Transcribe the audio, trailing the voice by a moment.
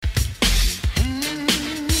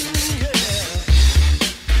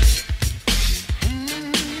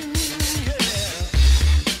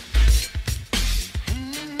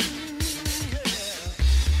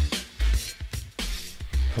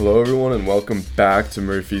everyone, and welcome back to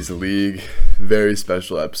Murphy's League. Very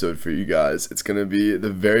special episode for you guys. It's going to be the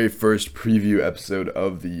very first preview episode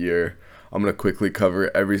of the year. I'm going to quickly cover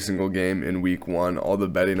every single game in week one, all the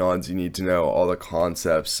betting odds you need to know, all the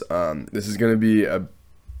concepts. This is going to be a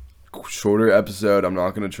shorter episode. I'm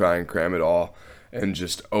not going to try and cram it all and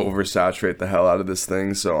just oversaturate the hell out of this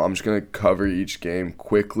thing. So I'm just going to cover each game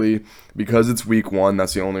quickly. Because it's week one,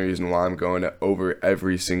 that's the only reason why I'm going over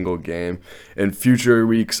every single game. In future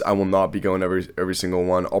weeks, I will not be going every single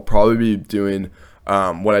one. I'll probably be doing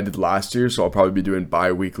what I did last year. So I'll probably be doing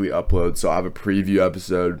bi-weekly uploads. So I'll have a preview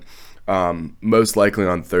episode most likely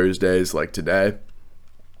on Thursdays like today.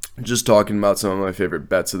 Just talking about some of my favorite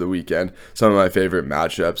bets of the weekend, some of my favorite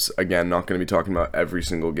matchups. Again, not going to be talking about every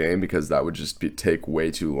single game because that would just take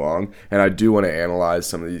way too long. And I do want to analyze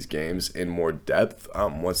some of these games in more depth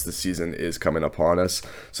once the season is coming upon us.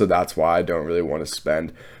 So that's why I don't really want to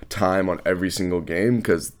spend time on every single game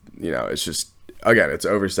because, it's just, again, it's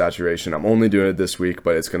oversaturation. I'm only doing it this week,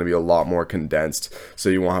 but it's going to be a lot more condensed, so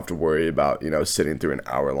you won't have to worry about, sitting through an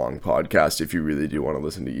hour-long podcast if you really do want to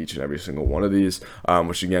listen to each and every single one of these,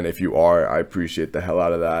 which, again, if you are, I appreciate the hell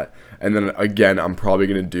out of that. And then, again, I'm probably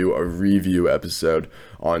going to do a review episode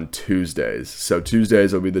on Tuesdays. So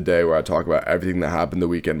Tuesdays will be the day where I talk about everything that happened the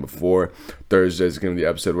weekend before. Thursdays is going to be the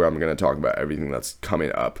episode where I'm going to talk about everything that's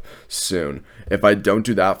coming up soon. If I don't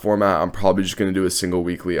do that format, I'm probably just going to do a single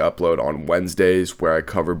weekly upload on Wednesdays where I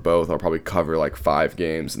cover both. I'll probably cover like 5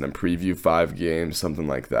 games and then preview 5 games, something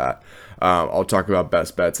like that. I'll talk about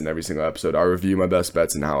best bets in every single episode. I'll review my best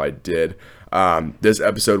bets and how I did. This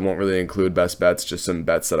episode won't really include best bets, just some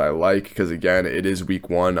bets that I like because, again, it is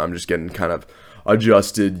week one. I'm just getting kind of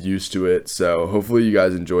adjusted, used to it. So hopefully you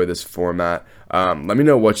guys enjoy this format. Let me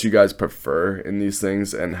know what you guys prefer in these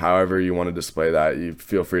things, and however you want to display that, you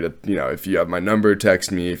feel free to, if you have my number,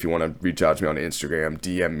 text me. If you want to reach out to me on Instagram,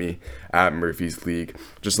 DM me at Murphy's League.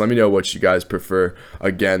 Just let me know what you guys prefer.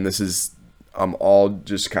 Again, this is all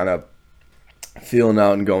just kind of feeling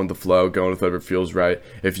out and going with the flow, going with whatever feels right.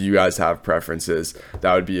 If you guys have preferences,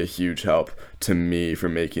 that would be a huge help to me for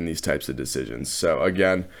making these types of decisions. So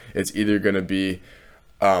again, it's either going to be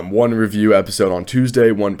one review episode on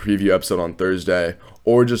Tuesday, one preview episode on Thursday,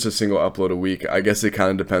 or just a single upload a week. I guess it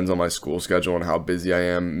kind of depends on my school schedule and how busy I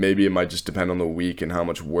am. Maybe it might just depend on the week and how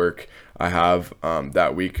much work I have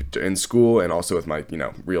that week in school and also with my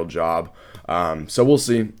real job. So we'll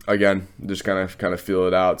see. Again, just kind of feel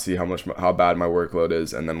it out, see how bad my workload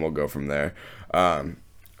is, and then we'll go from there.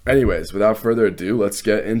 Anyways, without further ado, let's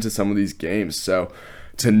get into some of these games. So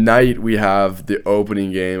tonight we have the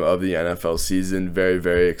opening game of the NFL season. Very,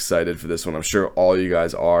 very excited for this one. I'm sure all you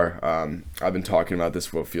guys are. I've been talking about this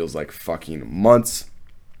for what feels like fucking months.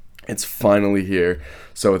 It's finally here.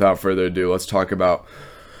 So without further ado, let's talk about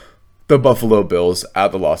the Buffalo Bills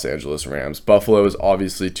at the Los Angeles Rams. Buffalo is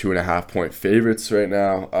obviously 2.5-point favorites right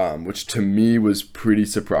now, which to me was pretty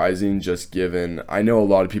surprising just given I know a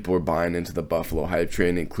lot of people were buying into the Buffalo hype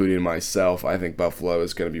train, including myself. I think Buffalo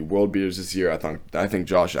is going to be world beaters this year. I think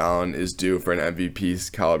Josh Allen is due for an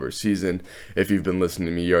MVP caliber season. If you've been listening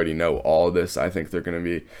to me, you already know all of this. I think they're going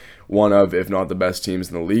to be one of, if not the best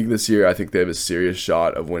teams in the league this year. I think they have a serious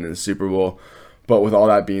shot of winning the Super Bowl. But with all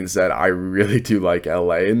that being said, I really do like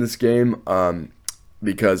LA in this game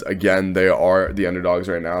because, again, they are the underdogs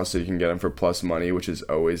right now, so you can get them for plus money, which is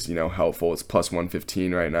always, helpful. It's plus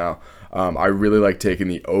 115 right now. I really like taking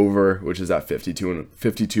the over, which is at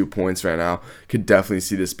 52 points right now. Could definitely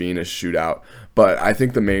see this being a shootout. But I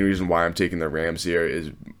think the main reason why I'm taking the Rams here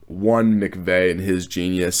is, one, McVay and his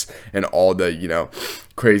genius and all the,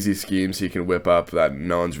 crazy schemes he can whip up that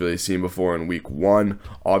no one's really seen before in week one.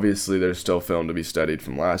 Obviously, there's still film to be studied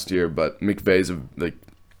from last year, but McVay's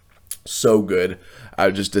so good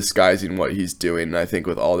at just disguising what he's doing. And I think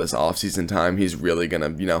with all this offseason time, he's really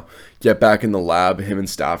going to, get back in the lab. Him and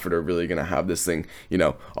Stafford are really going to have this thing,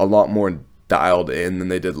 a lot more dialed in than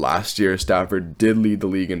they did last year. Stafford did lead the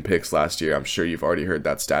league in picks last year. I'm sure you've already heard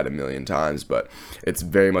that stat a million times, but it's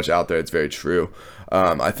very much out there. It's very true.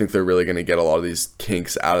 I think they're really going to get a lot of these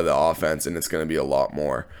kinks out of the offense, and it's going to be a lot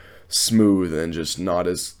more smooth and just not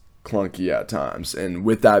as clunky at times. And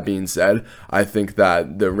with that being said, I think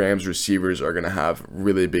that the Rams receivers are going to have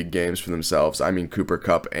really big games for themselves. I mean, Cooper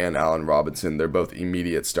Kupp and Allen Robinson, they're both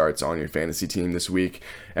immediate starts on your fantasy team this week,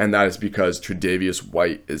 and that is because Tre'Davious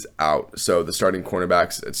White is out. So the starting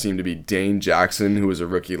cornerbacks seem to be Dane Jackson, who was a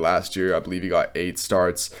rookie last year. I believe he got 8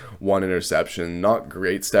 starts, 1 interception. Not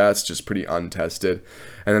great stats, just pretty untested.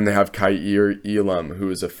 And then they have Kaiir Elam,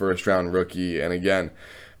 who is a first-round rookie, and again,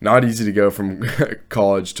 not easy to go from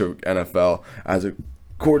college to NFL as a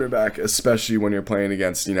quarterback, especially when you're playing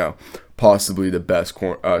against, possibly the best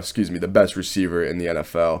the best receiver in the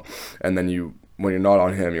NFL, and then when you're not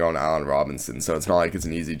on him, you're on Allen Robinson. So it's not like it's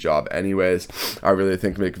an easy job anyways. I really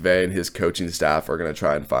think McVay and his coaching staff are going to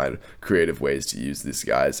try and find creative ways to use these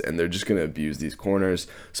guys, and they're just going to abuse these corners.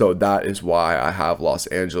 So that is why I have Los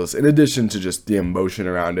Angeles, in addition to just the emotion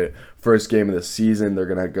around it. First game of the season, they're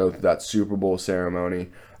going to go through that Super Bowl ceremony.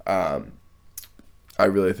 I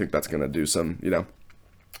really think that's going to do some,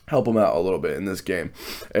 help them out a little bit in this game.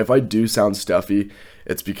 If I do sound stuffy,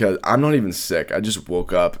 it's because I'm not even sick. I just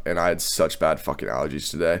woke up and I had such bad fucking allergies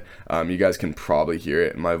today. You guys can probably hear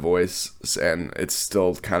it in my voice, and it's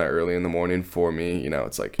still kind of early in the morning for me.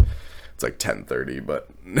 It's like 10:30, but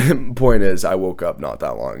point is, I woke up not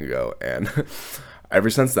that long ago, and ever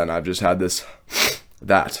since then, I've just had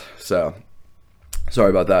that. So sorry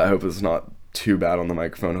about that. I hope it's not too bad on the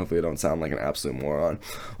microphone. Hopefully I don't sound like an absolute moron.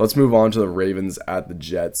 Let's move on to the Ravens at the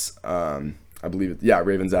Jets.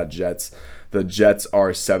 Ravens at Jets. The Jets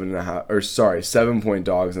are 7-point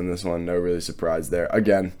dogs in this one. No really surprise there.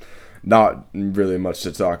 Again, not really much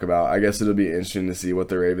to talk about. I guess it'll be interesting to see what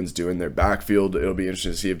the Ravens do in their backfield. It'll be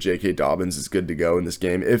interesting to see if J.K. Dobbins is good to go in this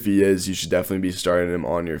game. If he is, you should definitely be starting him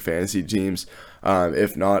on your fantasy teams.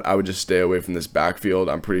 If not, I would just stay away from this backfield.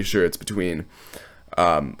 I'm pretty sure it's between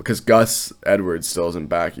because Gus Edwards still isn't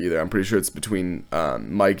back either. I'm pretty sure it's between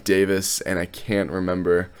Mike Davis and I can't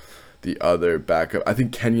remember the other backup. I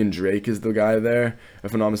think Kenyon Drake is the guy there,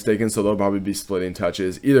 if I'm not mistaken, so they'll probably be splitting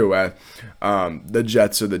touches. Either way, the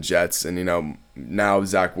Jets are the Jets, and now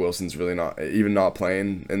Zach Wilson's really not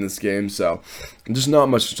playing in this game, so just not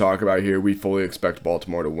much to talk about here. We fully expect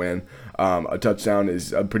Baltimore to win. A touchdown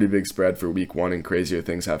is a pretty big spread for week 1, and crazier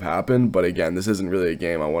things have happened, but again, this isn't really a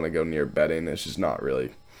game I want to go near betting. It's just not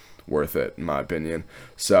really worth it, in my opinion.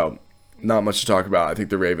 So not much to talk about. I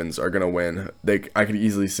think the Ravens are going to win. I could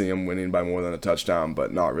easily see them winning by more than a touchdown,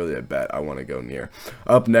 but not really a bet I want to go near.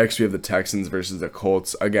 Up next, we have the Texans versus the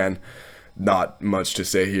Colts. Again, not much to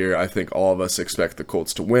say here. I think all of us expect the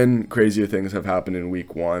Colts to win. Crazier things have happened in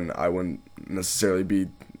week 1. I wouldn't necessarily be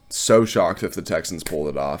so shocked if the Texans pulled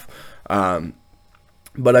it off.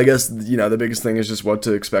 But I guess, the biggest thing is just what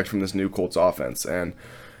to expect from this new Colts offense. And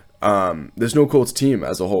this new Colts team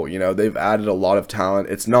as a whole, they've added a lot of talent.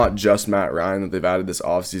 It's not just Matt Ryan that they've added this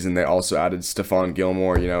offseason. They also added Stephon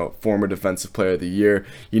Gilmore, former Defensive Player of the Year,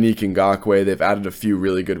 Yannick Ngakoue. They've added a few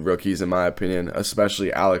really good rookies, in my opinion,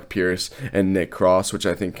 especially Alec Pierce and Nick Cross, which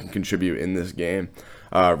I think can contribute in this game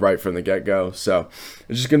right from the get-go. So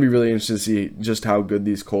it's just going to be really interesting to see just how good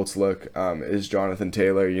these Colts look. Is Jonathan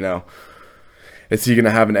Taylor, is he going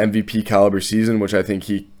to have an MVP caliber season, which I think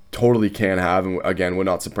he totally can have, and again, would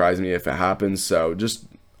not surprise me if it happens. So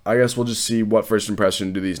I guess we'll just see what first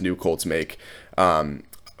impression do these new Colts make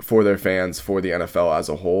for their fans, for the NFL as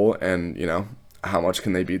a whole, and how much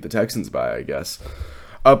can they beat the Texans by, I guess.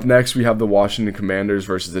 Up next, we have the Washington Commanders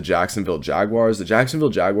versus the Jacksonville Jaguars. The Jacksonville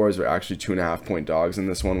Jaguars are actually 2.5-point dogs in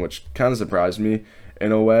this one, which kind of surprised me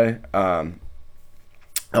in a way.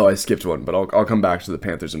 I skipped one, but I'll come back to the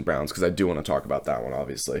Panthers and Browns because I do want to talk about that one,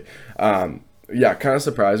 obviously. Kind of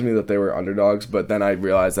surprised me that they were underdogs, but then I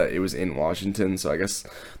realized that it was in Washington, so I guess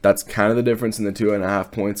that's kind of the difference in the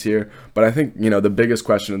 2.5 points here. But I think, the biggest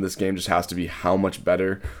question of this game just has to be how much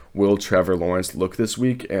better will Trevor Lawrence look this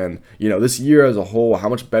week? And, this year as a whole, how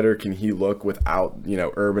much better can he look without,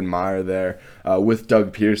 Urban Meyer there, with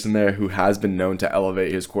Doug Peterson there, who has been known to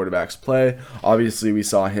elevate his quarterback's play. Obviously, we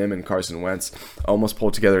saw him and Carson Wentz almost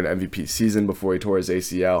pull together an MVP season before he tore his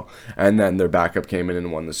ACL, and then their backup came in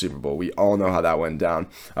and won the Super Bowl. We all know how that went down.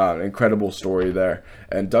 Incredible story there.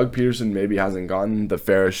 And Doug Peterson maybe hasn't gotten the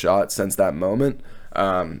fairest shot since that moment.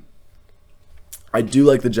 I do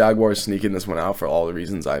like the Jaguars sneaking this one out for all the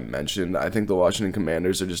reasons I mentioned. I think the Washington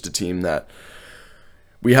Commanders are just a team that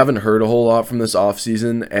we haven't heard a whole lot from this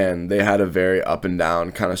offseason, and they had a very up and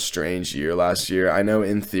down kind of strange year last year. I know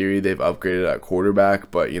in theory they've upgraded at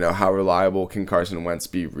quarterback, but how reliable can Carson Wentz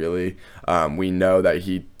be really? We know that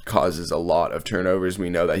he causes a lot of turnovers. We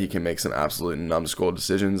know that he can make some absolute numbskull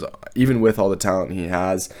decisions, even with all the talent he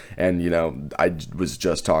has. And, I was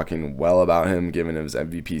just talking well about him, given his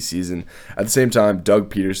MVP season. At the same time, Doug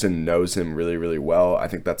Peterson knows him really, really well. I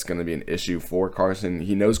think that's going to be an issue for Carson.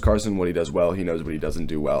 He knows Carson, what he does well. He knows what he doesn't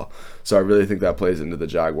do well. So I really think that plays into the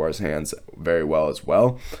Jaguars' hands very well as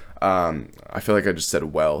well. I feel like I just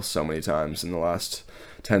said well so many times in the last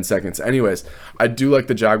 10 seconds. Anyways, I do like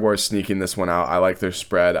the Jaguars sneaking this one out. I like their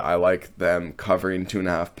spread. I like them covering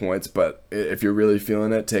 2.5 points, but if you're really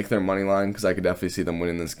feeling it, take their money line because I could definitely see them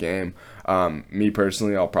winning this game. Me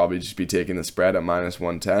personally, I'll probably just be taking the spread at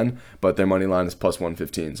 -110, but their money line is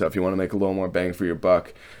 +115. So if you want to make a little more bang for your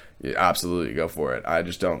buck, Yeah, absolutely, go for it. I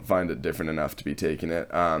just don't find it different enough to be taking it.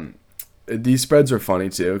 These spreads are funny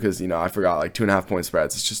too because I forgot like 2.5 point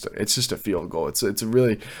spreads. It's just a field goal. It's a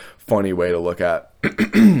really funny way to look at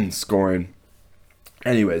scoring.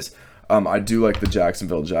 Anyways, I do like the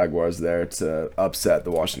Jacksonville Jaguars there to upset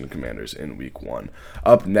the Washington Commanders in Week 1.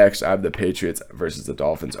 Up next, I have the Patriots versus the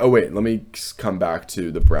Dolphins. Oh wait, let me come back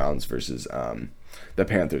to the Browns versus the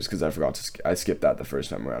Panthers because I skipped that the first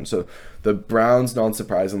time around. So the Browns, not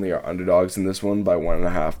surprisingly, are underdogs in this one by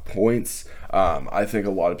 1.5 points. I think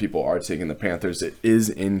a lot of people are taking the Panthers. It is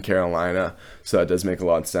in Carolina, so that does make a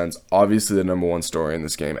lot of sense. Obviously, the number one story in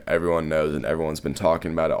this game, everyone knows and everyone's been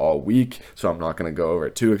talking about it all week, so I'm not going to go over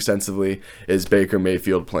it too extensively, is Baker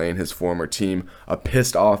Mayfield playing his former team. A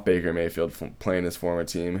pissed off Baker Mayfield playing his former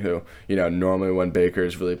team who, normally when Baker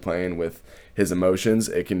is really playing with his emotions,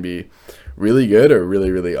 it can be really good or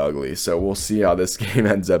really, really ugly. So we'll see how this game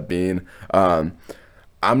ends up being.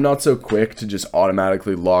 I'm not so quick to just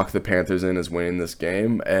automatically lock the Panthers in as winning this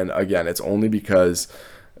game. And again, it's only because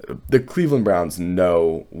the Cleveland Browns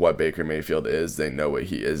know what Baker Mayfield is. They know what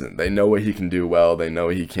he isn't. They know what he can do well. They know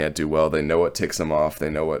what he can't do well. They know what ticks him off.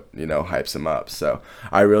 They know what, hypes him up. So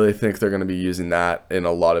I really think they're going to be using that in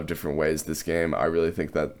a lot of different ways this game. I really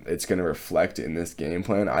think that it's going to reflect in this game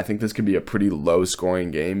plan. I think this could be a pretty low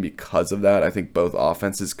scoring game because of that. I think both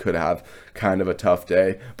offenses could have kind of a tough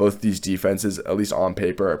day. Both these defenses, at least on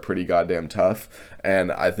paper, are pretty goddamn tough.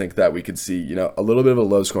 And I think that we could see, a little bit of a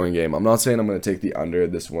low scoring game. I'm not saying I'm going to take the under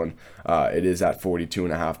this one. It is at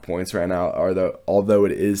 42.5 points right now. Although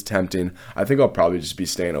it is tempting, I think I'll probably just be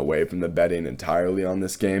staying away from the betting entirely on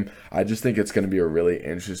this game. I just think it's going to be a really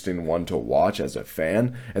interesting one to watch as a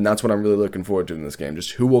fan. And that's what I'm really looking forward to in this game.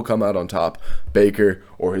 Just who will come out on top, Baker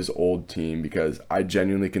or his old team, because I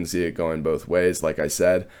genuinely can see it going both ways. Like I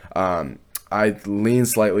said, I lean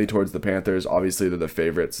slightly towards the Panthers. Obviously, they're the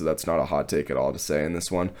favorite, so that's not a hot take at all to say in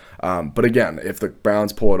this one. But again, if the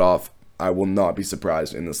Browns pull it off, I will not be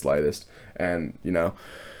surprised in the slightest. And,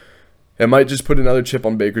 it might just put another chip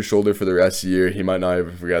on Baker's shoulder for the rest of the year. He might not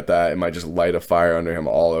even forget that. It might just light a fire under him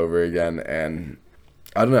all over again. And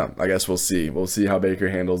I don't know. I guess we'll see. We'll see how Baker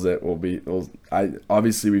handles it.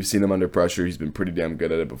 Obviously, we've seen him under pressure. He's been pretty damn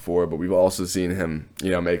good at it before, but we've also seen him,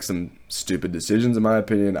 make some stupid decisions, in my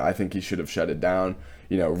opinion. I think he should have shut it down,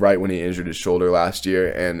 right when he injured his shoulder last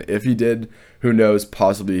year. And if he did, who knows,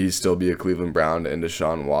 possibly he'd still be a Cleveland Brown and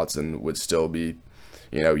Deshaun Watson would still be,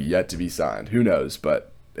 yet to be signed. Who knows? But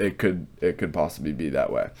it could possibly be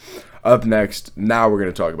that way. Up next, now we're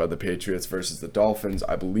going to talk about the Patriots versus the Dolphins.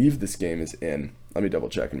 I believe this game is in. Let me double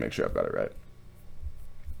check and make sure I've got it right.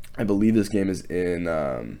 I believe this game is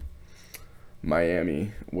in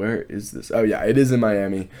Miami. Where is this? Oh, yeah, it is in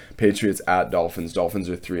Miami. Patriots at Dolphins. Dolphins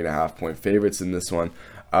are 3.5 point favorites in this one.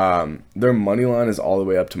 Their money line is all the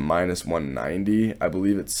way up to minus 190. I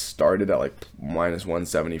believe it started at like minus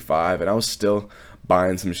 175, and I was still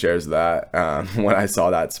buying some shares of that when I saw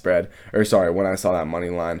that when I saw that money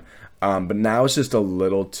line. But now it's just a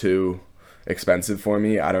little too expensive for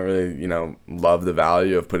me. I don't really, love the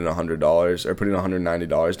value of putting $100 or putting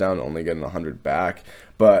 $190 down and only getting $100 back.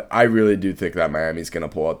 But I really do think that Miami's going to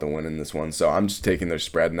pull out the win in this one. So I'm just taking their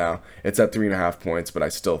spread now. It's at 3.5 points, but I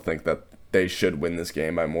still think that they should win this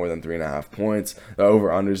game by more than 3.5 points. The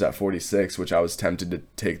over-under's at 46, which I was tempted to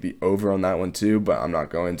take the over on that one too, but I'm not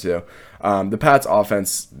going to. The Pats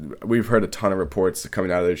offense, we've heard a ton of reports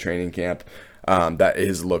coming out of their training camp that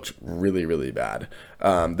has looked really, really bad.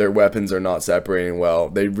 Their weapons are not separating well.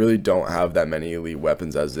 They really don't have that many elite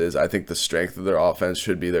weapons as is. I think the strength of their offense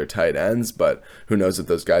should be their tight ends, but who knows if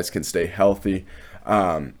those guys can stay healthy.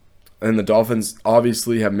 And the Dolphins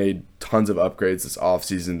obviously have made tons of upgrades this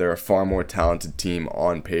offseason. They're a far more talented team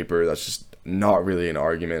on paper. That's just not really an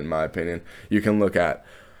argument in my opinion. You can look at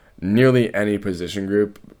nearly any position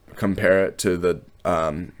group, compare it to the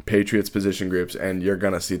Patriots position groups, and you're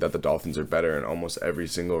going to see that the Dolphins are better in almost every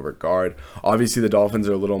single regard. Obviously, the Dolphins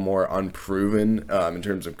are a little more unproven in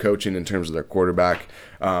terms of coaching, in terms of their quarterback,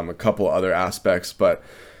 a couple other aspects, but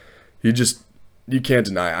you can't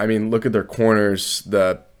deny it. I mean, look at their corners.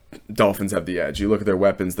 The Dolphins have the edge. You look at their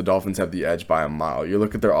weapons, the Dolphins have the edge by a mile. You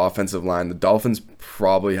look at their offensive line, the Dolphins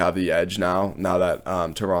probably have the edge now that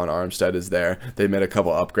Teron Armstead is there. They made a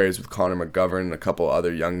couple upgrades with Connor McGovern and a couple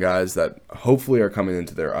other young guys that hopefully are coming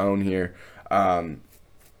into their own here. I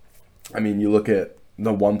mean, you look at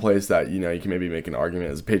the one place that, you can maybe make an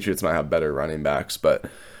argument is the Patriots might have better running backs, but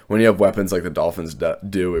when you have weapons like the Dolphins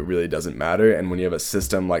do, it really doesn't matter. And when you have a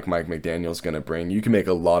system like Mike McDaniel's going to bring, you can make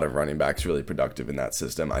a lot of running backs really productive in that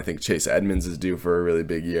system. I think Chase Edmonds is due for a really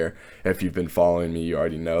big year. If you've been following me, you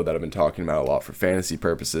already know that I've been talking about a lot for fantasy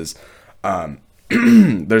purposes.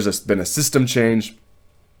 been a system change.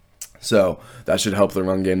 So that should help the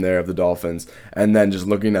run game there of the Dolphins. And then just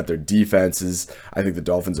looking at their defenses, I think the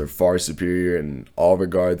Dolphins are far superior in all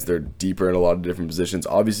regards. They're deeper in a lot of different positions.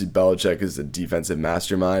 Obviously, Belichick is a defensive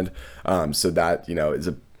mastermind. So that, is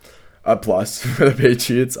a plus for the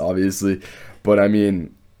Patriots, obviously. But I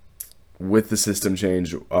mean, with the system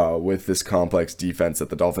change, with this complex defense that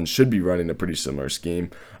the Dolphins should be running a pretty similar scheme,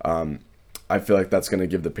 I feel like that's going to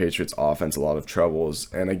give the Patriots offense a lot of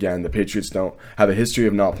troubles. And again, the Patriots don't have a history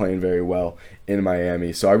of not playing very well in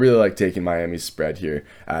Miami. So I really like taking Miami's spread here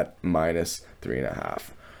at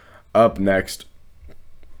 -3.5. Up next,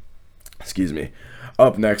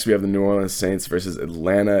 we have the New Orleans Saints versus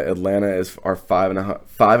Atlanta. Atlanta is our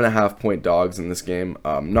 5.5 point dogs in this game.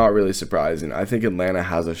 Not really surprising. I think Atlanta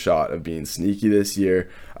has a shot of being sneaky this year.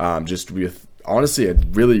 Just with honestly a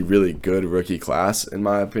really, really good rookie class, in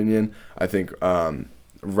my opinion. I think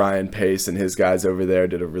Ryan Pace and his guys over there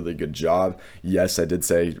did a really good job. Yes, I did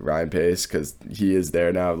say Ryan Pace because he is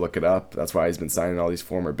there now. Look it up. That's why he's been signing all these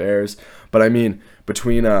former Bears. But I mean,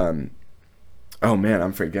 between oh man,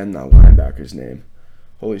 I'm forgetting that linebacker's name.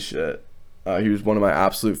 Holy shit. He was one of my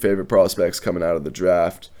absolute favorite prospects coming out of the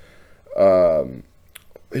draft.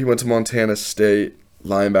 He went to Montana State,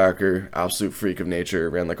 linebacker, absolute freak of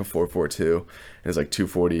nature, ran like a 4.42, and is like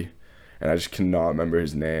 240, and I just cannot remember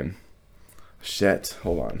his name. Shit,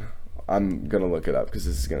 hold on. I'm going to look it up because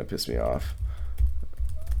this is going to piss me off.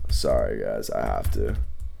 Sorry, guys, I have to.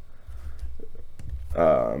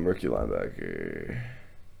 Rookie linebacker.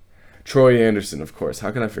 Troy Anderson, of course. How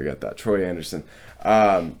can I forget that? Troy Anderson.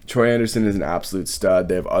 Troy Anderson is an absolute stud.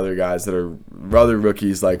 They have other guys that are other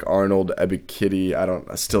rookies like Arnold Ebiketie.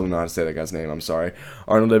 I still don't know how to say that guy's name. I'm sorry.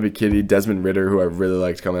 Arnold Ebiketie, Desmond Ridder, who I really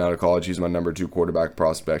liked coming out of college. He's my number 2 quarterback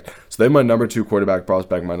prospect. So they have my number 2 quarterback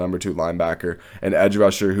prospect, my number 2 linebacker, an edge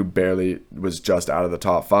rusher who barely was just out of the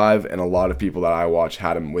top 5. And a lot of people that I watch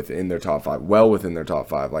had him within their top 5, well within their top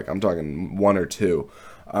 5. Like I'm talking 1 or 2.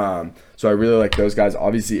 So I really like those guys.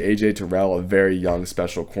 Obviously, AJ Terrell, a very young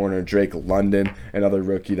special corner. Drake London, another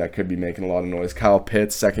rookie that could be making a lot of noise. Kyle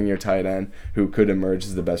Pitts, second-year tight end, who could emerge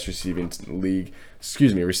as the best receiving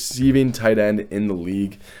tight end in the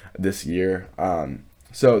league this year.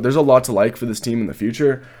 So there's a lot to like for this team in the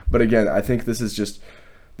future. But again, I think this is just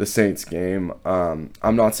the Saints game.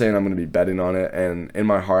 I'm not saying I'm going to be betting on it, and in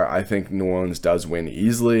my heart, I think New Orleans does win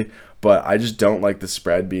easily. But I just don't like the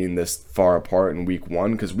spread being this far apart in week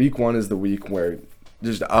 1, because week 1 is the week where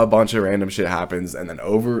just a bunch of random shit happens, and then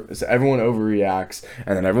everyone overreacts,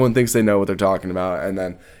 and then everyone thinks they know what they're talking about, and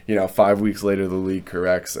then 5 weeks later the league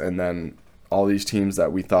corrects, and then all these teams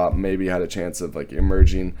that we thought maybe had a chance of like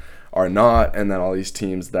emerging are not, and then all these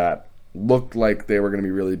teams that looked like they were going to be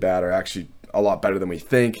really bad are actually a lot better than we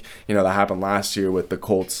think. That happened last year with the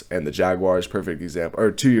Colts and the Jaguars, perfect example,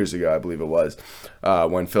 or 2 years ago, I believe it was,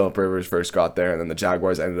 when Phillip Rivers first got there, and then the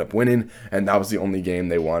Jaguars ended up winning, and that was the only game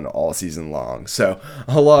they won all season long. So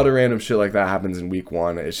a lot of random shit like that happens in week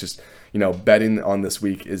 1. It's just, betting on this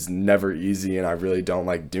week is never easy, and I really don't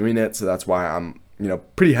like doing it, so that's why I'm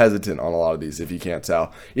pretty hesitant on a lot of these, if you can't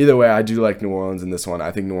tell. Either way, I do like New Orleans in this one.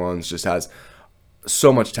 I think New Orleans just has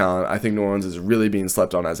so much talent. I think New Orleans is really being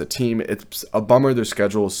slept on as a team. It's a bummer their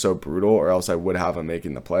schedule is so brutal, or else I would have them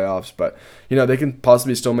making the playoffs. But, they can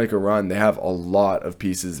possibly still make a run. They have a lot of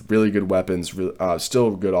pieces, really good weapons,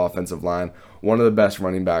 still good offensive line, one of the best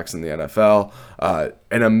running backs in the NFL,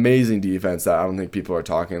 an amazing defense that I don't think people are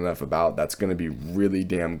talking enough about. That's going to be really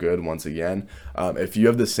damn good once again. If you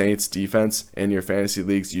have the Saints defense in your fantasy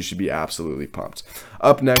leagues, you should be absolutely pumped.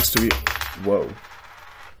 Up next, whoa.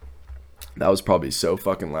 That was probably so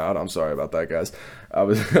fucking loud. I'm sorry about that, guys. I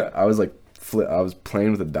was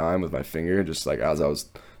playing with a dime with my finger, just like as I was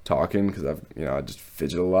talking, because I just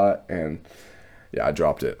fidget a lot, and yeah, I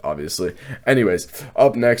dropped it, obviously. Anyways,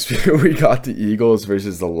 up next we got the Eagles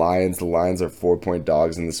versus the Lions. The Lions are 4-point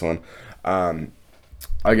dogs in this one.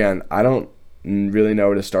 Again, I don't really know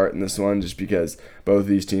where to start in this one, just because both of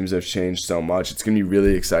these teams have changed so much. It's going to be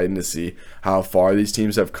really exciting to see how far these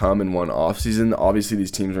teams have come in one offseason. Obviously,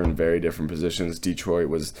 these teams are in very different positions. Detroit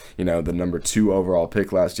was, the number 2 overall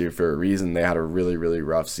pick last year for a reason. They had a really, really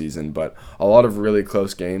rough season, but a lot of really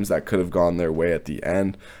close games that could have gone their way at the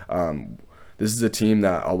end. This is a team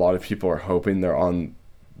that a lot of people are hoping they're on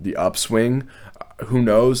the upswing. Who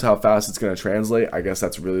knows how fast it's going to translate? I guess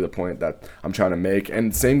that's really the point that I'm trying to make.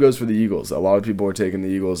 And same goes for the Eagles. A lot of people are taking the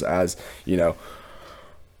Eagles as, a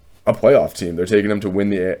playoff team. They're taking them to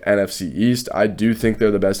win the NFC East. I do think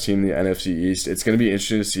they're the best team in the NFC East. It's going to be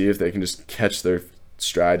interesting to see if they can just catch their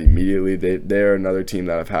stride immediately. They're another team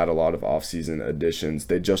that have had a lot of offseason additions.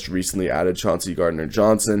 They just recently added Chauncey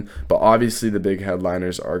Gardner-Johnson, but obviously the big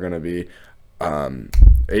headliners are going to be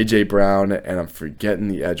A.J. Brown, and I'm forgetting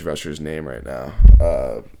the edge rusher's name right now.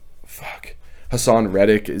 Hassan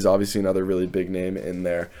Reddick is obviously another really big name in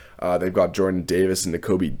there. They've got Jordan Davis and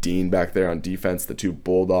Nakobe Dean back there on defense, the two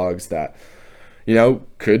Bulldogs that,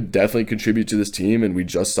 could definitely contribute to this team, and we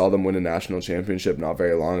just saw them win a national championship not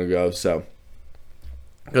very long ago. So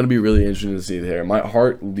going to be really interesting to see there. My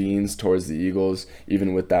heart leans towards the Eagles,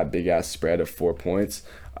 even with that big-ass spread of 4 points.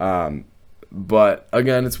 But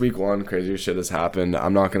again, it's week 1. Crazier shit has happened.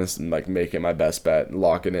 I'm not going to make it my best bet,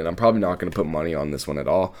 lock it in. I'm probably not going to put money on this one at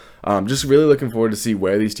all. Just really looking forward to see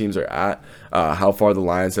where these teams are at, how far the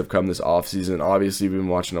Lions have come this offseason. Obviously, we've been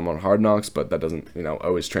watching them on Hard Knocks, but that doesn't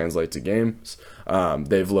always translate to games.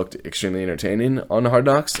 They've looked extremely entertaining on Hard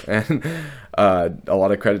Knocks, and a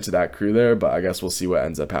lot of credit to that crew there, but I guess we'll see what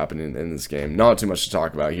ends up happening in this game. Not too much to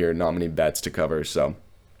talk about here, not many bets to cover, so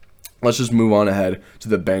let's just move on ahead to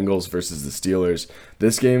the Bengals versus the Steelers.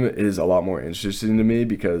 This game is a lot more interesting to me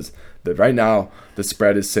because right now the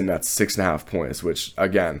spread is sitting at 6.5 points, which,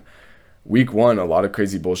 again, week 1, a lot of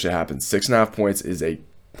crazy bullshit happens. 6.5 points is a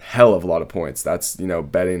hell of a lot of points. That's,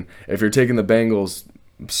 betting. If you're taking the Bengals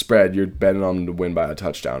spread, you're betting on them to win by a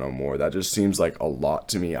touchdown or more. That just seems like a lot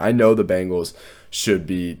to me. I know the Bengals should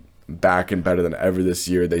be back and better than ever this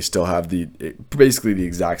year. They still have basically the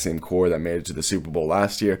exact same core that made it to the Super Bowl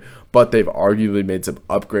last year, but they've arguably made some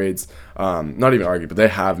upgrades. Not even argue, but they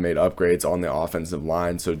have made upgrades on the offensive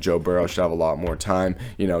line, so Joe Burrow should have a lot more time.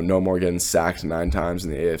 No more getting sacked 9 times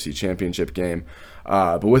in the AFC Championship game.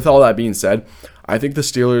 But with all that being said, I think the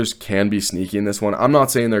Steelers can be sneaky in this one. I'm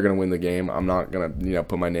not saying they're going to win the game. I'm not going to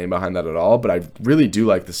put my name behind that at all, but I really do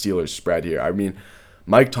like the Steelers spread here. I mean,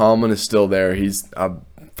 Mike Tomlin is still there. He's a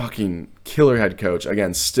fucking killer head coach.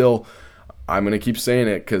 Again, still, I'm going to keep saying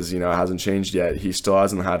it because, it hasn't changed yet. He still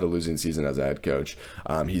hasn't had a losing season as a head coach.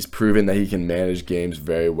 He's proven that he can manage games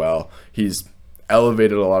very well. He's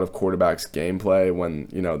elevated a lot of quarterbacks' gameplay when,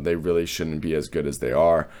 they really shouldn't be as good as they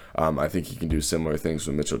are. I think he can do similar things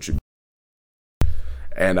with Mitchell Trubisky.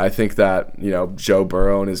 And I think that, Joe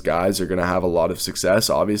Burrow and his guys are going to have a lot of success,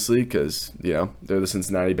 obviously, because, they're the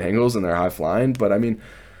Cincinnati Bengals and they're high-flying. But, I mean,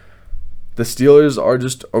 the Steelers are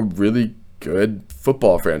just a really good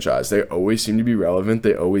football franchise. They always seem to be relevant.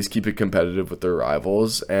 They always keep it competitive with their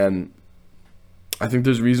rivals. And I think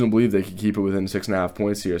there's reason to believe they could keep it within 6.5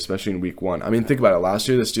 points here, especially in week 1. I mean, think about it. Last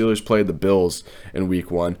year, the Steelers played the Bills in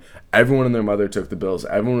week 1. Everyone and their mother took the Bills.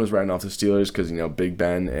 Everyone was writing off the Steelers because, Big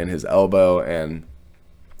Ben and his elbow, and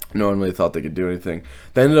no one really thought they could do anything.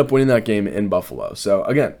 They ended up winning that game in Buffalo. So,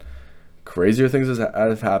 again, crazier things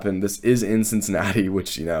have happened. This is in Cincinnati,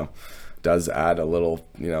 which, does add a little,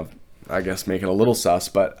 I guess make it a little sus.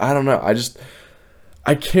 But I don't know.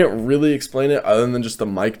 I can't really explain it other than just the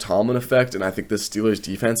Mike Tomlin effect. And I think the Steelers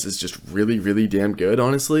defense is just really, really damn good,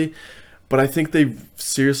 honestly. But I think they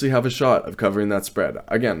seriously have a shot of covering that spread.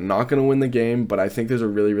 Again, not going to win the game, but I think there's a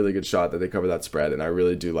really, really good shot that they cover that spread. And I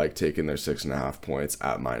really do like taking their 6.5 points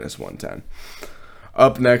at -110.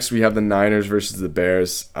 Up next, we have the Niners versus the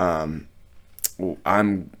Bears. I'm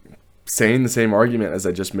saying the same argument as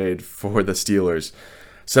I just made for the Steelers.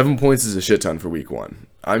 7 points is a shit ton for week 1.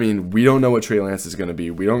 I mean, we don't know what Trey Lance is going to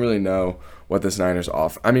be. We don't really know what this Niners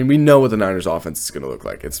we know what the Niners offense is going to look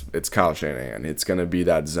like. It's Kyle Shanahan. It's going to be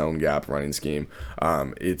that zone gap running scheme.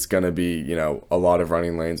 It's going to be, a lot of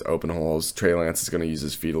running lanes, open holes. Trey Lance is going to use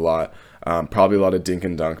his feet a lot. Probably a lot of dink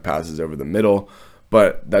and dunk passes over the middle.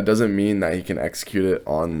 But that doesn't mean that he can execute it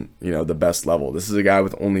on, the best level. This is a guy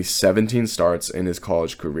with only 17 starts in his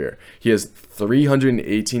college career. He has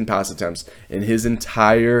 318 pass attempts in his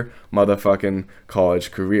entire motherfucking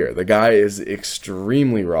college career. The guy is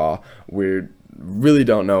extremely raw. We really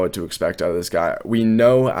don't know what to expect out of this guy. We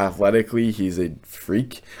know athletically he's a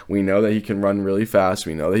freak. We know that he can run really fast.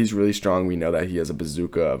 We know that he's really strong. We know that he has a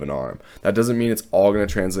bazooka of an arm. That doesn't mean it's all going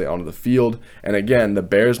to translate onto the field. And again, the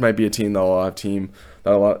Bears might be a team that a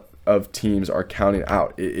lot of teams are counting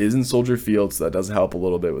out. It is in Soldier Field, so that does help a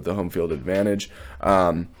little bit with the home field advantage.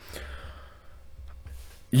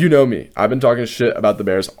 You know me. I've been talking shit about the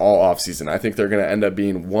Bears all offseason. I think they're going to end up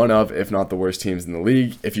being one of, if not the worst teams in the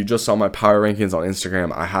league. If you just saw my power rankings on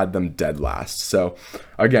Instagram, I had them dead last. So,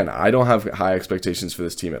 again, I don't have high expectations for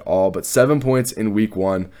this team at all. But 7 points in week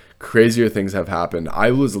 1, crazier things have happened.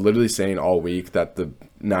 I was literally saying all week that the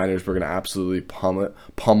Niners were going to absolutely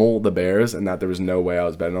pummel the Bears and that there was no way I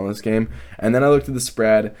was betting on this game. And then I looked at the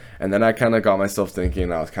spread, and then I kind of got myself thinking.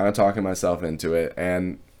 I was kind of talking myself into it,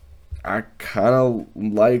 and I kind of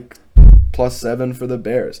like +7 for the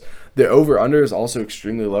Bears. The over-under is also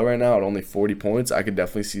extremely low right now at only 40 points. I could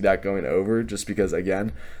definitely see that going over just because,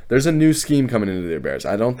 again, there's a new scheme coming into the Bears.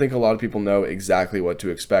 I don't think a lot of people know exactly what to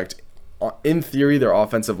expect. In theory, their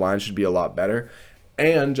offensive line should be a lot better.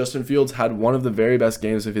 And Justin Fields had one of the very best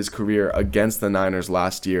games of his career against the Niners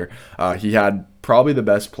last year. He had probably the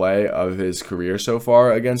best play of his career so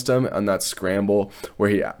far against them on that scramble where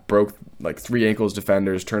he broke like 3 ankles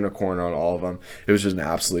defenders, turned a corner on all of them. It was just an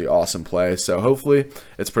absolutely awesome play. So hopefully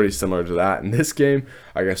it's pretty similar to that in this game.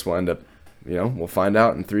 I guess we'll end up, we'll find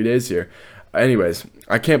out in 3 days here. Anyways,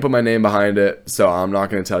 I can't put my name behind it, so I'm not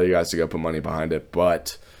going to tell you guys to go put money behind it,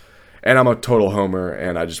 and I'm a total homer,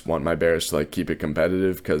 and I just want my Bears to keep it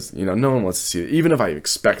competitive because no one wants to see it. Even if I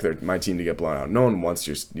expect my team to get blown out, no one wants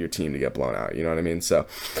your team to get blown out. You know what I mean? So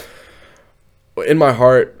in my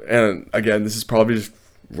heart, and again, this is probably just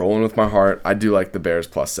rolling with my heart, I do like the Bears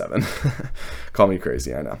 +7. Call me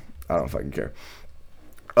crazy, I know. I don't fucking care.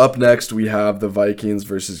 Up next, we have the Vikings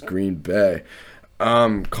versus Green Bay.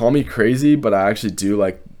 Call me crazy, but I actually do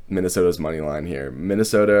like Minnesota's money line here.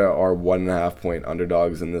 Minnesota are 1.5 point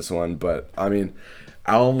underdogs in this one, but I mean,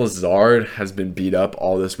 Allen Lazard has been beat up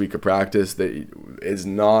all this week of practice. That is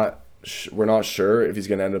not. We're not sure if he's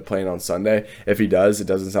going to end up playing on Sunday. If he does, it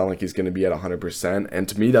doesn't sound like he's going to be at 100%. And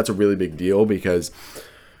to me, that's a really big deal because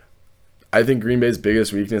I think Green Bay's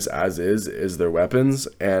biggest weakness is their weapons,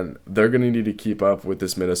 and they're going to need to keep up with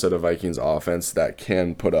this Minnesota Vikings offense that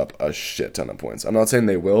can put up a shit ton of points. I'm not saying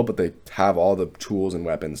they will, but they have all the tools and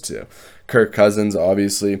weapons too. Kirk Cousins,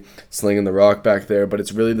 obviously, slinging the rock back there, but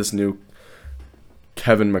it's really this new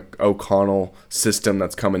Kevin O'Connell system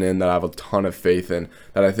that's coming in that I have a ton of faith in,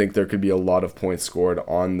 that I think there could be a lot of points scored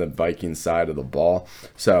on the Vikings side of the ball.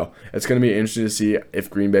 So it's going to be interesting to see if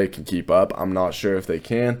Green Bay can keep up. I'm not sure if they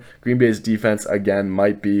can. Green Bay's defense, again,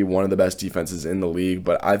 might be one of the best defenses in the league,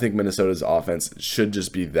 but I think Minnesota's offense should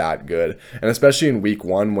just be that good. And especially in week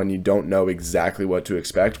 1 when you don't know exactly what to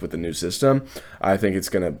expect with the new system, I think it's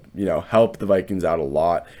going to help the Vikings out a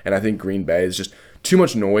lot. And I think Green Bay is just too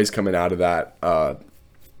much noise coming out of that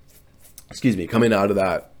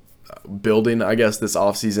building, I guess, this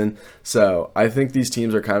offseason. So I think these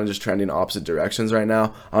teams are kind of just trending opposite directions right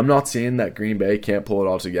now. I'm not saying that Green Bay can't pull it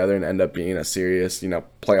all together and end up being a serious,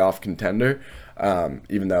 playoff contender,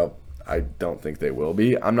 even though I don't think they will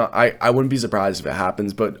be. I wouldn't be surprised if it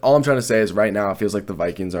happens, but all I'm trying to say is right now it feels like the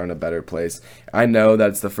Vikings are in a better place. I know that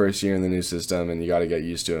it's the first year in the new system and you got to get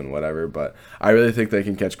used to it and whatever, but I really think they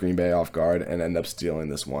can catch Green Bay off guard and end up stealing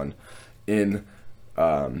this one in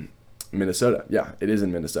Minnesota. Yeah, it is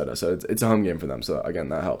in Minnesota, so it's a home game for them, so again,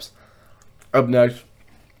 that helps. Up next,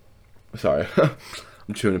 sorry,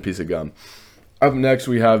 I'm chewing a piece of gum. Up next,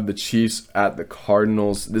 we have the Chiefs at the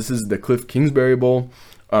Cardinals. This is the Cliff Kingsbury Bowl.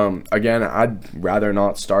 Again, I'd rather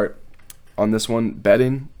not start on this one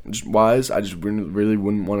betting wise. I just really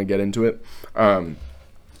wouldn't want to get into it.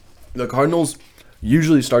 The Cardinals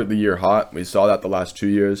usually start the year hot. We saw that the last 2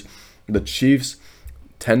 years. The Chiefs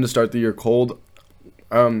tend to start the year cold.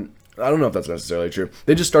 I don't know if that's necessarily true.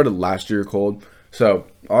 They just started last year cold. So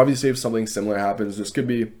obviously if something similar happens, this could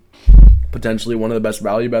be potentially one of the best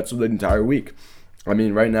value bets of the entire week. I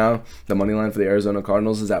mean, right now, the money line for the Arizona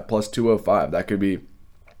Cardinals is at +205. That could be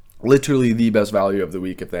literally the best value of the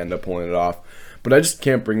week if they end up pulling it off. But I just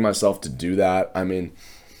can't bring myself to do that. I mean,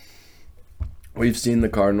 we've seen the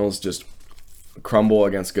Cardinals just crumble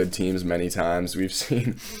against good teams many times. We've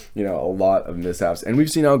seen, a lot of mishaps. And we've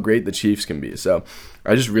seen how great the Chiefs can be. So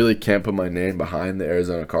I just really can't put my name behind the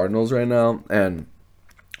Arizona Cardinals right now. And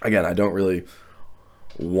again, I don't really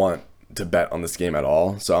want to bet on this game at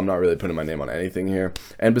all, so I'm not really putting my name on anything here.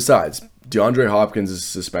 And besides, DeAndre Hopkins is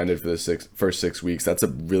suspended for the first 6 weeks. That's a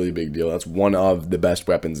really big deal. That's one of the best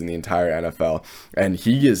weapons in the entire NFL, and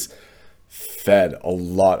he is fed a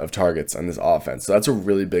lot of targets on this offense, so that's a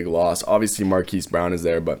really big loss. Obviously, Marquise Brown is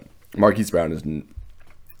there, but Marquise Brown is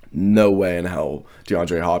no way in hell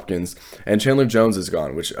DeAndre Hopkins. And Chandler Jones is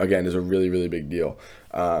gone, which, again, is a really, really big deal.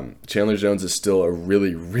 Chandler Jones is still a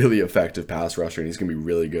really, really effective pass rusher, and he's going to be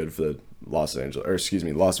really good for the Las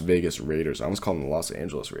Vegas Raiders. I almost called them the Los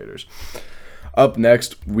Angeles Raiders. Up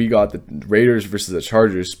next, we got the Raiders versus the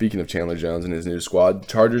Chargers. Speaking of Chandler Jones and his new squad,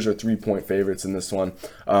 Chargers are 3-point favorites in this one.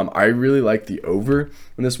 I really like the over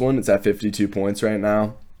in this one. It's at 52 points right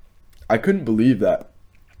now. I couldn't believe that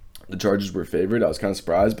the Chargers were favored. I was kind of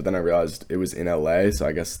surprised, but then I realized it was in LA, so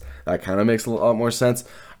I guess that kind of makes a lot more sense.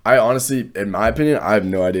 I honestly, in my opinion, I have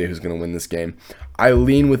no idea who's going to win this game. I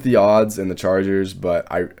lean with the odds and the Chargers, but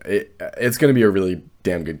it's going to be a really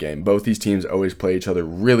damn good game. Both these teams always play each other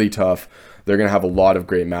really tough. They're going to have a lot of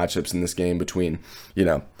great matchups in this game between,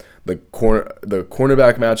 the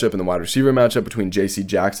cornerback matchup and the wide receiver matchup between J.C.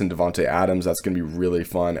 Jackson, Devontae Adams, that's going to be really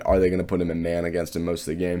fun. Are they going to put him in man against him most of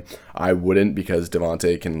the game? I wouldn't, because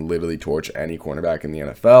Devontae can literally torch any cornerback in the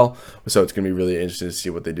NFL. So it's going to be really interesting to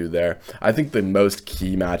see what they do there. I think the most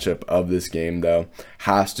key matchup of this game, though,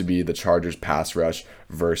 has to be the Chargers pass rush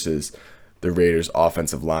versus the Raiders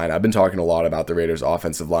offensive line. I've been talking a lot about the Raiders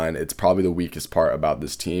offensive line. It's probably the weakest part about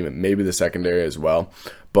this team, and maybe the secondary as well.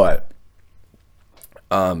 But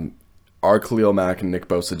are Khalil Mack and Nick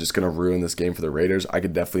Bosa just going to ruin this game for the Raiders? I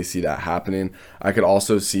could definitely see that happening. I could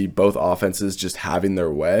also see both offenses just having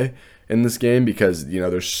their way in this game, because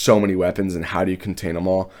there's so many weapons, and how do you contain them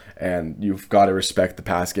all? And you've got to respect the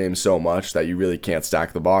pass game so much that you really can't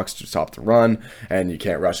stack the box to stop the run, and you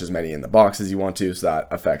can't rush as many in the box as you want to, so that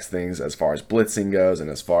affects things as far as blitzing goes and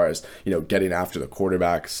as far as getting after the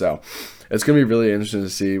quarterback. So it's going to be really interesting to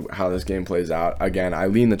see how this game plays out. Again, I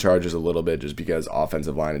lean the Chargers a little bit just because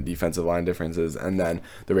offensive line and defensive line differences, and then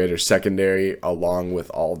the Raiders secondary along with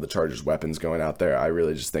all of the Chargers weapons going out there. I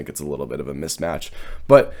really just think it's a little bit of a mismatch.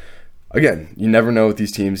 But again, you never know with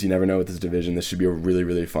these teams. You never know with this division. This should be a really,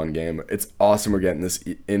 really fun game. It's awesome we're getting this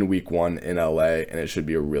in week 1 in LA, and it should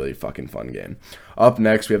be a really fucking fun game. Up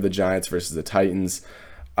next, we have the Giants versus the Titans.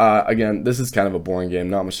 Again, this is kind of a boring game.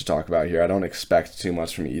 Not much to talk about here. I don't expect too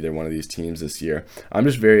much from either one of these teams this year. I'm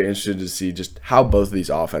just very interested to see just how both of these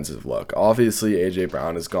offenses look. Obviously, A.J.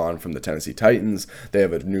 Brown is gone from the Tennessee Titans. They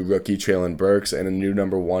have a new rookie, Traylon Burks, and a new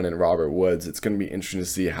number 1 in Robert Woods. It's going to be interesting to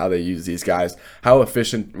see how they use these guys, how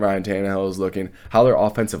efficient Ryan Tannehill is looking, how their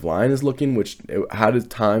offensive line is looking, which it had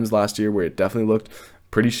times last year where it definitely looked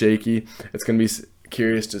pretty shaky. It's going to be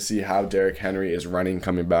curious to see how Derrick Henry is running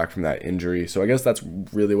coming back from that injury. So I guess that's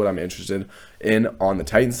really what I'm interested in on the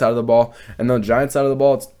Titans side of the ball. And on the Giants side of the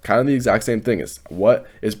ball, it's kind of the exact same thing. Is what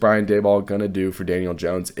is Brian Daboll going to do for Daniel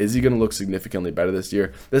Jones? Is he going to look significantly better this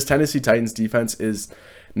year? This Tennessee Titans defense is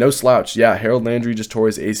no slouch. Yeah, Harold Landry just tore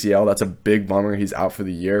his ACL. That's a big bummer. He's out for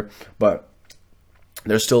the year. But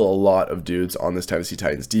there's still a lot of dudes on this Tennessee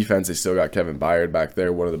Titans defense. They still got Kevin Byard back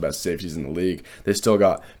there, one of the best safeties in the league. They still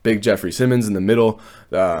got big Jeffrey Simmons in the middle,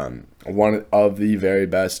 one of the very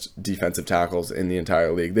best defensive tackles in the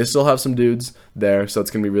entire league. They still have some dudes there, so it's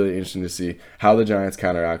going to be really interesting to see how the Giants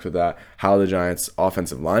counteract with that, how the Giants'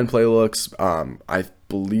 offensive line play looks. I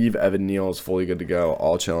believe Evan Neal is fully good to go,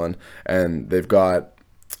 all chilling, and they've got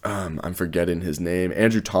I'm forgetting his name,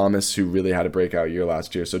 Andrew Thomas, who really had a breakout year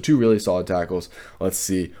last year. So 2 really solid tackles. Let's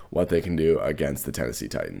see what they can do against the Tennessee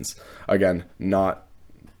Titans. Again, not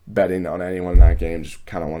betting on anyone in that game. Just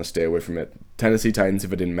kind of want to stay away from it. Tennessee Titans,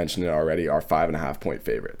 if I didn't mention it already, are 5.5-point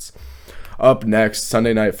favorites. Up next,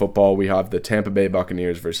 Sunday Night Football, we have the Tampa Bay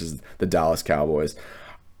Buccaneers versus the Dallas Cowboys.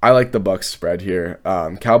 I like the Bucs spread here.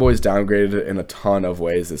 Cowboys downgraded in a ton of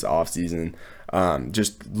ways this offseason.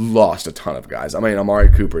 Just lost a ton of guys. I mean, Amari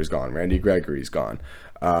Cooper's gone. Randy Gregory's gone.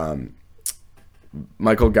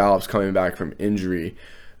 Michael Gallup's coming back from injury.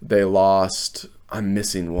 They lost. I'm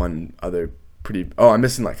missing one other I'm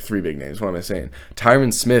missing like 3 big names. What am I saying?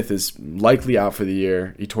 Tyron Smith is likely out for the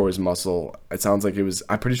year. He tore his muscle. It sounds like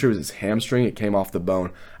I'm pretty sure it was his hamstring. It came off the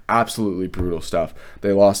bone. Absolutely brutal stuff.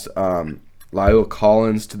 They lost Lyle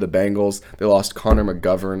Collins to the Bengals. They lost Connor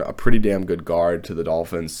McGovern, a pretty damn good guard, to the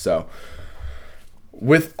Dolphins. So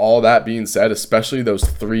with all that being said, especially those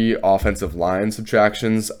 3 offensive line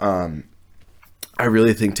subtractions, I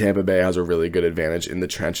really think Tampa Bay has a really good advantage in the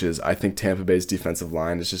trenches. I think Tampa Bay's defensive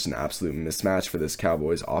line is just an absolute mismatch for this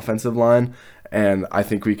Cowboys offensive line. And I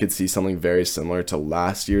think we could see something very similar to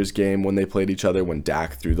last year's game when they played each other, when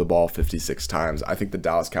Dak threw the ball 56 times. I think the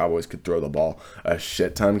Dallas Cowboys could throw the ball a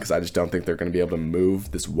shit ton, because I just don't think they're going to be able to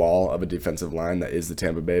move this wall of a defensive line that is the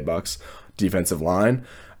Tampa Bay Bucs defensive line.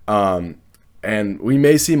 And we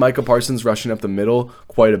may see Micah Parsons rushing up the middle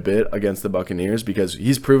quite a bit against the Buccaneers, because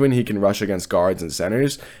he's proven he can rush against guards and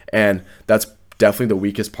centers, and that's definitely the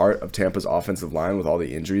weakest part of Tampa's offensive line with all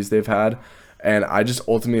the injuries they've had. And I just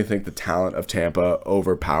ultimately think the talent of Tampa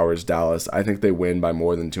overpowers Dallas. I think they win by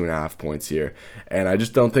more than 2.5 points here. And I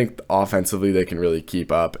just don't think offensively they can really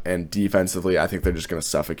keep up. And defensively, I think they're just going to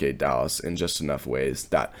suffocate Dallas in just enough ways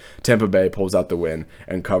that Tampa Bay pulls out the win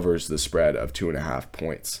and covers the spread of 2.5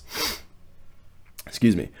 points.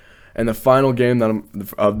 Excuse me. And the final game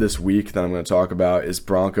of this week that I'm going to talk about is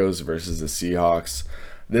Broncos versus the Seahawks.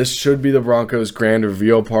 This should be the Broncos' grand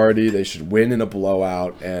reveal party. They should win in a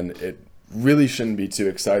blowout, and it really shouldn't be too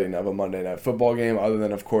exciting of a Monday Night Football game, other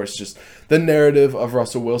than, of course, just the narrative of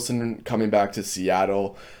Russell Wilson coming back to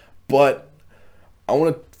Seattle. But I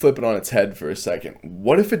want to flip it on its head for a second.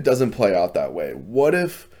 What if it doesn't play out that way? What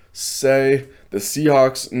if, say, the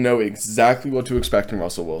Seahawks know exactly what to expect from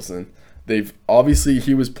Russell Wilson?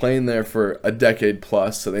 he was playing there for a decade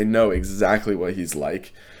plus, so they know exactly what he's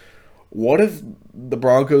like. What if the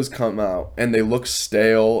Broncos come out and they look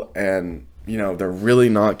stale and, they're really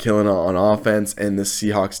not killing it on offense, and the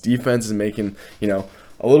Seahawks defense is making,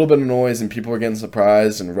 a little bit of noise and people are getting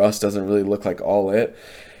surprised and Russ doesn't really look like all it?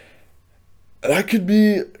 That could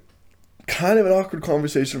be kind of an awkward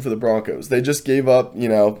conversation for the Broncos. They just gave up,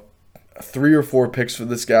 3 or 4 picks for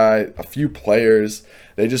this guy, a few players.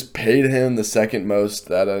 They just paid him the second most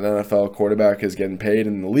that an NFL quarterback is getting paid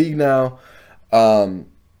in the league now.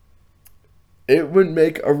 It would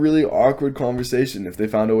make a really awkward conversation if they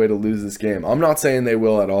found a way to lose this game. I'm not saying they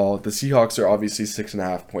will at all. The Seahawks are obviously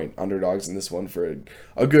 6.5-point underdogs in this one for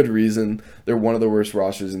a good reason. They're one of the worst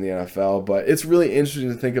rosters in the NFL, but it's really interesting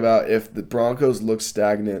to think about if the Broncos look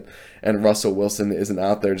stagnant and Russell Wilson isn't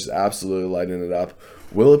out there just absolutely lighting it up.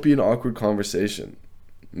 Will it be an awkward conversation?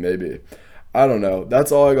 Maybe. I don't know.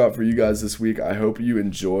 That's all I got for you guys this week. I hope you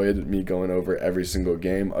enjoyed me going over every single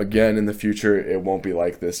game. Again, in the future, it won't be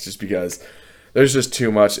like this just because there's just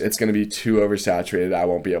too much. It's going to be too oversaturated. I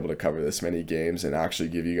won't be able to cover this many games and actually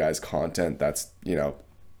give you guys content that's,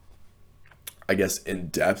 I guess in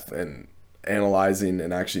depth and analyzing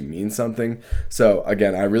and actually means something. So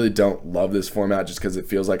again, I really don't love this format just because it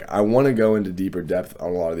feels like I want to go into deeper depth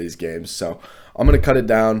on a lot of these games. So I'm going to cut it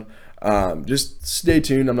down. Just stay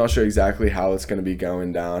tuned. I'm not sure exactly how it's going to be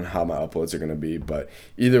going down, how my uploads are going to be, but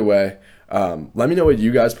either way, let me know what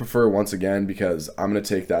you guys prefer once again, because I'm going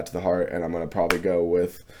to take that to the heart and I'm going to probably go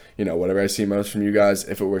with, whatever I see most from you guys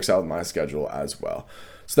if it works out with my schedule as well.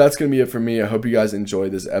 So that's going to be it for me. I hope you guys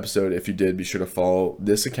enjoyed this episode. If you did, be sure to follow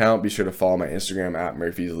this account. Be sure to follow my Instagram at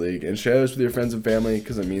Murphy's League and share this with your friends and family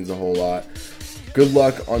because it means a whole lot. Good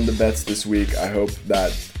luck on the bets this week. I hope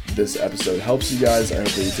that this episode helps you guys. I hope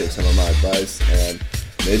that you take some of my advice and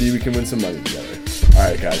maybe we can win some money together. All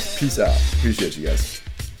right, guys. Peace out. Appreciate you guys.